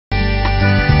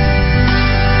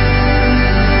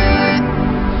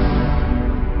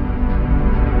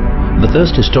The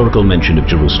first historical mention of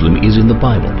Jerusalem is in the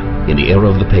Bible, in the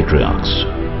era of the patriarchs.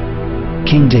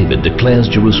 King David declares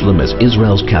Jerusalem as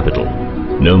Israel's capital,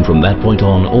 known from that point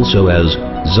on also as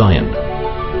Zion.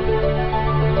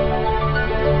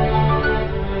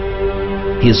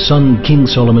 His son King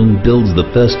Solomon builds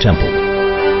the first temple.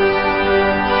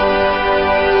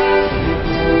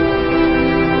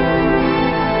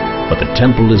 But the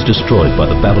temple is destroyed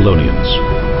by the Babylonians,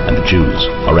 and the Jews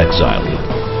are exiled.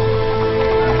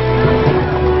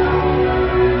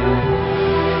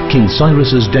 King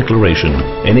Cyrus's declaration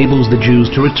enables the Jews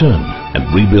to return and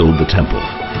rebuild the temple.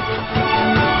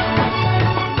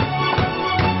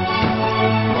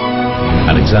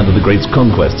 Alexander the Great's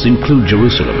conquests include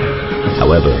Jerusalem.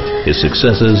 However, his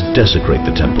successors desecrate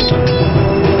the temple,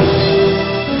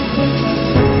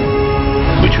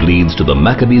 which leads to the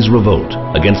Maccabees' revolt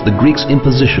against the Greeks'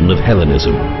 imposition of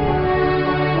Hellenism.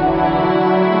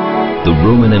 The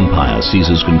Roman Empire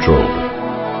seizes control,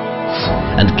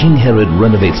 and King Herod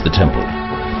renovates the temple.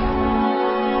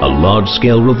 A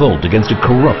large-scale revolt against a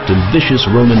corrupt and vicious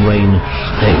Roman reign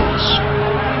fails.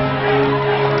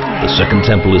 The Second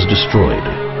Temple is destroyed,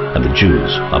 and the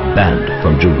Jews are banned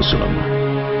from Jerusalem.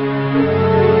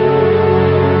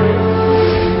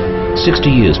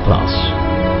 60 years pass,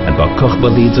 and Bar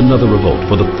Kokhba leads another revolt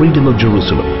for the freedom of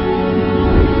Jerusalem.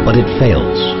 But it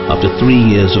fails after 3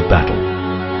 years of battle.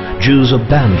 Jews are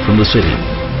banned from the city,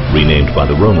 renamed by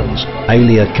the Romans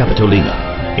Aelia Capitolina,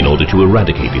 in order to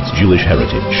eradicate its Jewish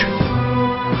heritage.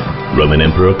 Roman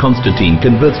Emperor Constantine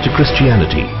converts to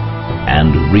Christianity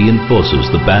and reinforces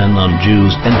the ban on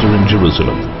Jews entering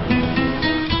Jerusalem.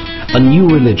 A new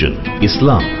religion,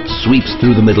 Islam, sweeps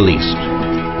through the Middle East.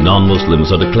 Non-Muslims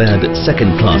are declared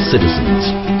second-class citizens.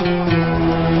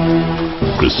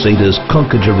 Crusaders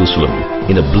conquer Jerusalem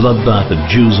in a bloodbath of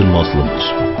Jews and Muslims.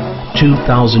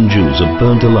 2,000 Jews are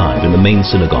burnt alive in the main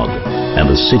synagogue, and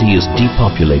the city is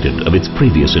depopulated of its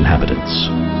previous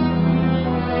inhabitants.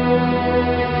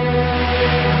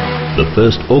 The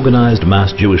first organized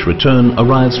mass Jewish return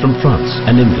arrives from France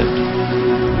and England.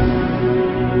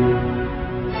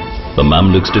 The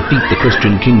Mamluks defeat the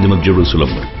Christian kingdom of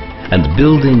Jerusalem, and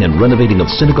building and renovating of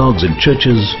synagogues and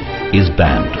churches is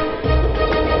banned.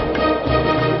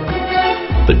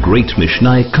 The great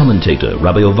Mishnai commentator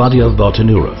Rabbi Ovadia of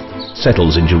Bartanura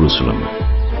settles in Jerusalem.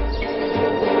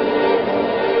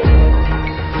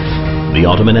 The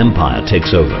Ottoman Empire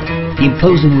takes over,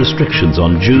 imposing restrictions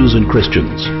on Jews and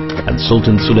Christians, and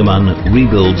Sultan Suleiman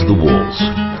rebuilds the walls.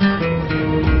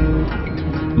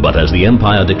 But as the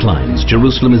empire declines,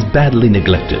 Jerusalem is badly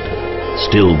neglected.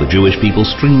 Still, the Jewish people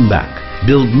stream back,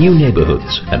 build new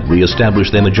neighborhoods, and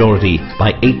re-establish their majority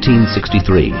by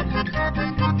 1863.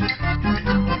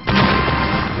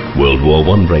 World War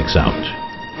I breaks out.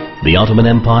 The Ottoman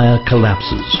Empire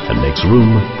collapses and makes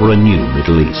room for a new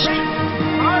Middle East.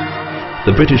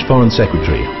 The British Foreign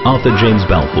Secretary, Arthur James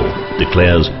Balfour,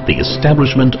 declares the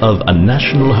establishment of a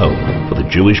national home for the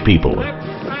Jewish people.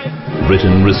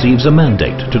 Britain receives a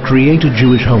mandate to create a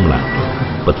Jewish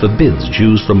homeland, but forbids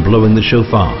Jews from blowing the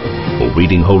shofar or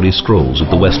reading holy scrolls at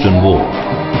the Western Wall.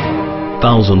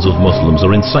 Thousands of Muslims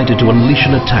are incited to unleash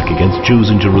an attack against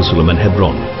Jews in Jerusalem and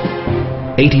Hebron.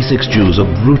 86 Jews are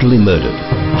brutally murdered,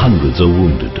 hundreds are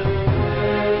wounded.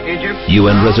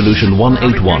 UN Resolution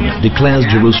 181 declares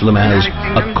Jerusalem as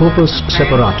a corpus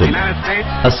separatum,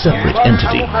 a separate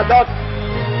entity.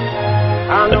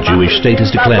 A Jewish state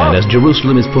is declared as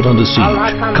Jerusalem is put under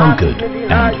siege, conquered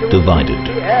and divided.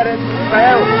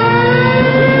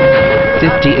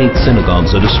 58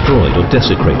 synagogues are destroyed or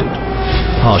desecrated.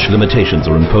 Harsh limitations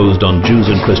are imposed on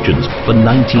Jews and Christians for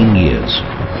 19 years.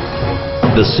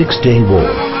 The Six-Day War.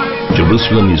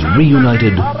 Jerusalem is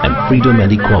reunited and freedom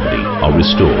and equality are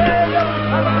restored.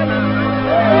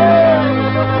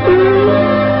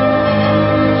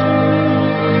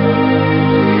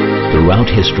 Throughout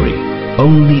history,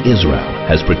 only Israel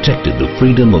has protected the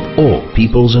freedom of all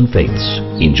peoples and faiths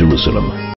in Jerusalem.